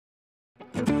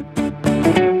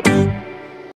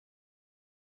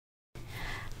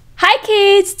Hi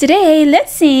kids! Today,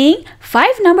 let's sing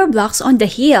 5 number blocks on the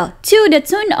hill to the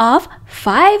tune of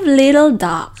 5 little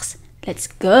dogs. Let's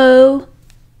go!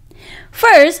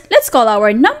 First, let's call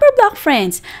our number block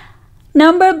friends.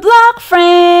 Number block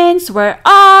friends, where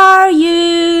are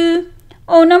you?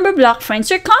 Oh, number block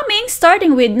friends are coming,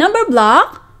 starting with number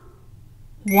block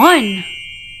 1.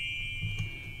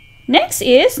 Next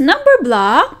is number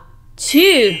block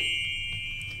 2.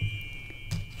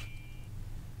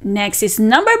 Next is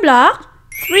number block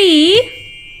 3.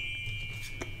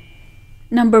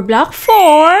 Number block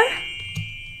 4.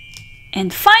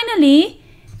 And finally,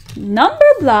 number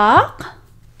block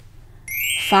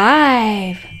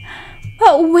 5.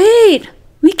 But wait,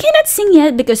 we cannot sing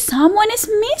yet because someone is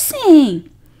missing.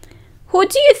 Who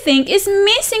do you think is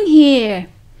missing here?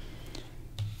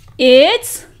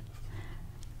 It's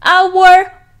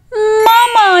our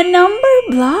Mama number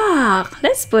block.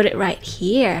 Let's put it right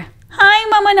here. Hi,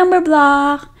 Mama number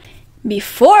block.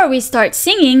 Before we start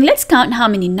singing, let's count how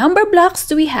many number blocks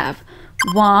do we have.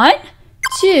 1,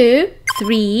 2,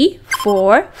 3,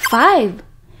 4, 5.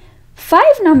 5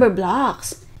 number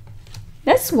blocks.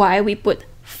 That's why we put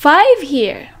 5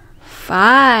 here.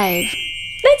 5.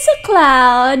 That's a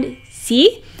cloud.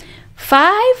 See?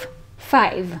 5,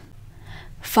 5.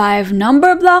 5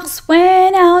 number blocks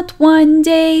went out one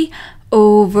day,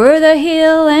 over the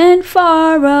hill and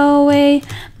far away.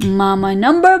 Mama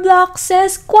number block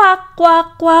says quack,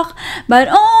 quack, quack, but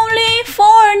only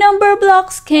 4 number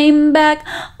blocks came back.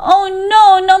 Oh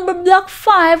no, number block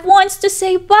 5 wants to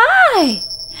say bye.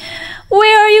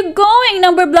 Where are you going,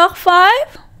 number block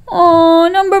 5? Oh,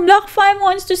 number block 5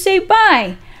 wants to say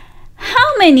bye.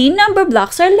 How many number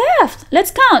blocks are left?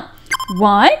 Let's count.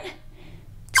 1,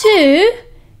 2,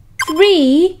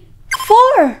 3,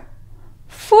 4.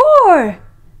 4.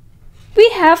 We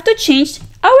have to change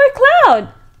our cloud.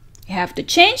 We have to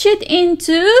change it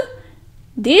into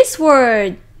this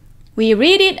word. We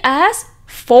read it as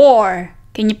 4.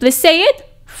 Can you please say it?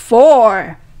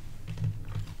 4.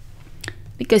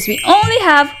 Because we only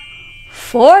have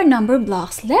 4 number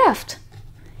blocks left.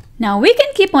 Now we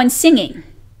can keep on singing.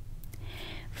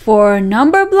 4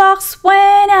 number blocks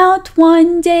went out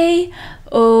one day,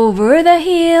 over the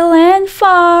hill and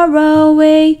far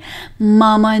away.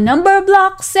 Mama number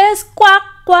block says quack,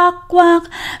 quack, quack,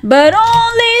 but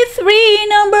only 3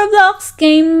 number blocks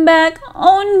came back.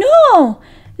 Oh no!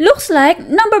 Looks like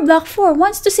number block 4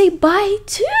 wants to say bye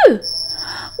too.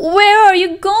 Where are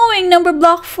you going, number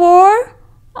block 4?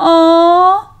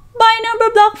 Oh, bye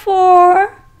number block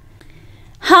 4.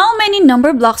 How many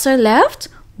number blocks are left?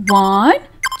 1,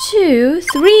 2,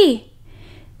 3.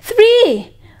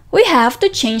 3. We have to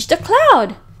change the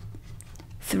cloud.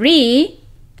 3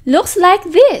 looks like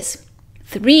this.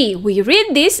 3. We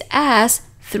read this as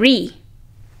 3.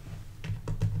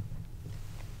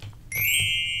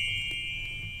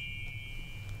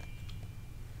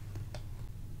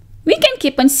 We can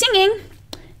keep on singing.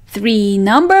 3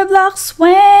 number blocks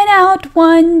went out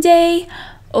one day,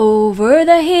 over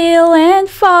the hill and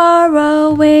far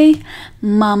away.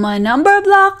 Mama number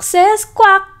block says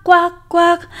quack, quack,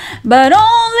 quack, but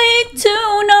only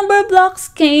 2 number blocks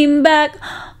came back.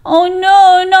 Oh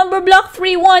no, number block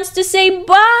 3 wants to say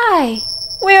bye.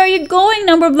 Where are you going,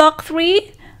 number block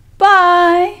 3?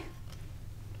 Bye.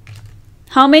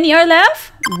 How many are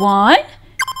left? 1,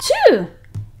 2.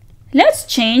 Let's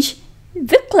change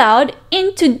the cloud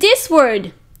into this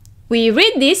word. We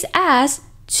read this as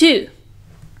 2.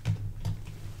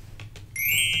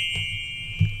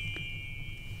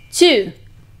 2.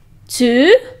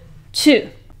 2, 2.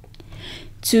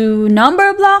 2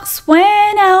 number blocks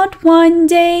went out one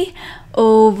day,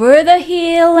 over the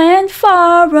hill and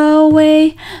far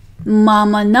away.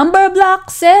 Mama number block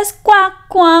says quack,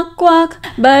 quack, quack,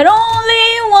 but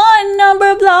only 1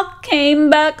 number block came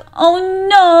back. Oh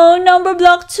no, number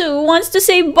block 2 wants to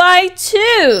say bye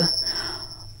too.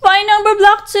 Bye number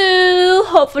block 2.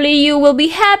 Hopefully you will be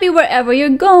happy wherever you're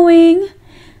going.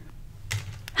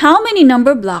 How many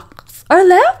number blocks are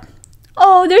left?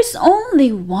 Oh, there's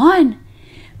only 1.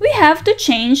 We have to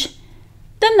change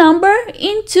the number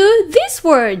into this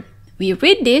word. We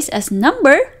read this as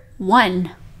number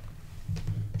 1.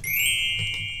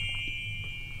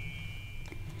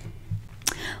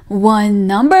 1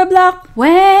 number block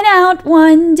went out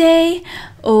one day,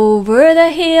 over the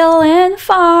hill and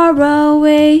far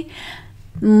away.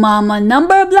 Mama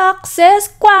number block says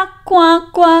quack,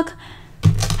 quack, quack.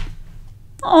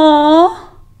 Aww.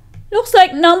 Looks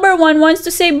like number 1 wants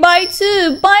to say bye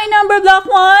too. Bye number block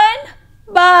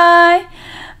 1. Bye.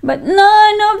 But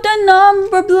none of the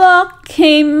number block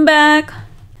came back.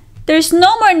 There's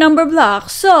no more number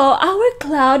blocks, so our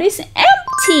cloud is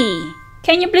empty.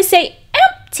 Can you please say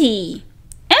empty?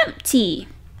 Empty.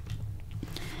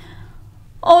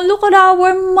 Oh, look at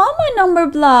our mama number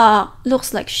block.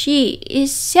 Looks like she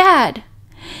is sad.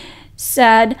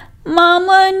 Sad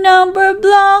mama number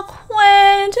block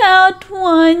went out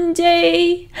one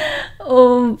day,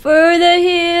 over the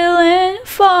hill and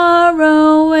far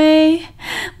away.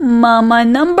 Mama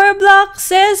number block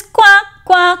says quack,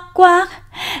 quack, quack,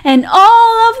 and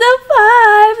all of the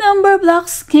 5 number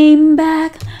blocks came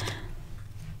back.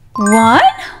 1,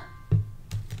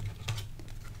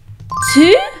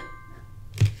 2,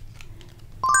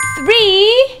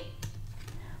 3,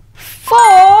 4,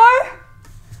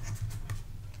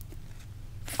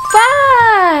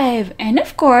 5. And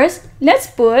of course, let's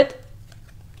put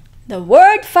the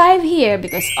word 5 here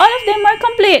because all of them are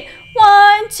complete.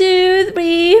 1, 2,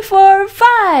 3, 4,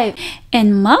 5.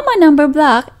 And Mama number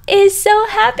block is so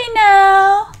happy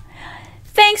now.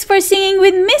 Thanks for singing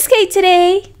with Miss Kaye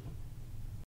today.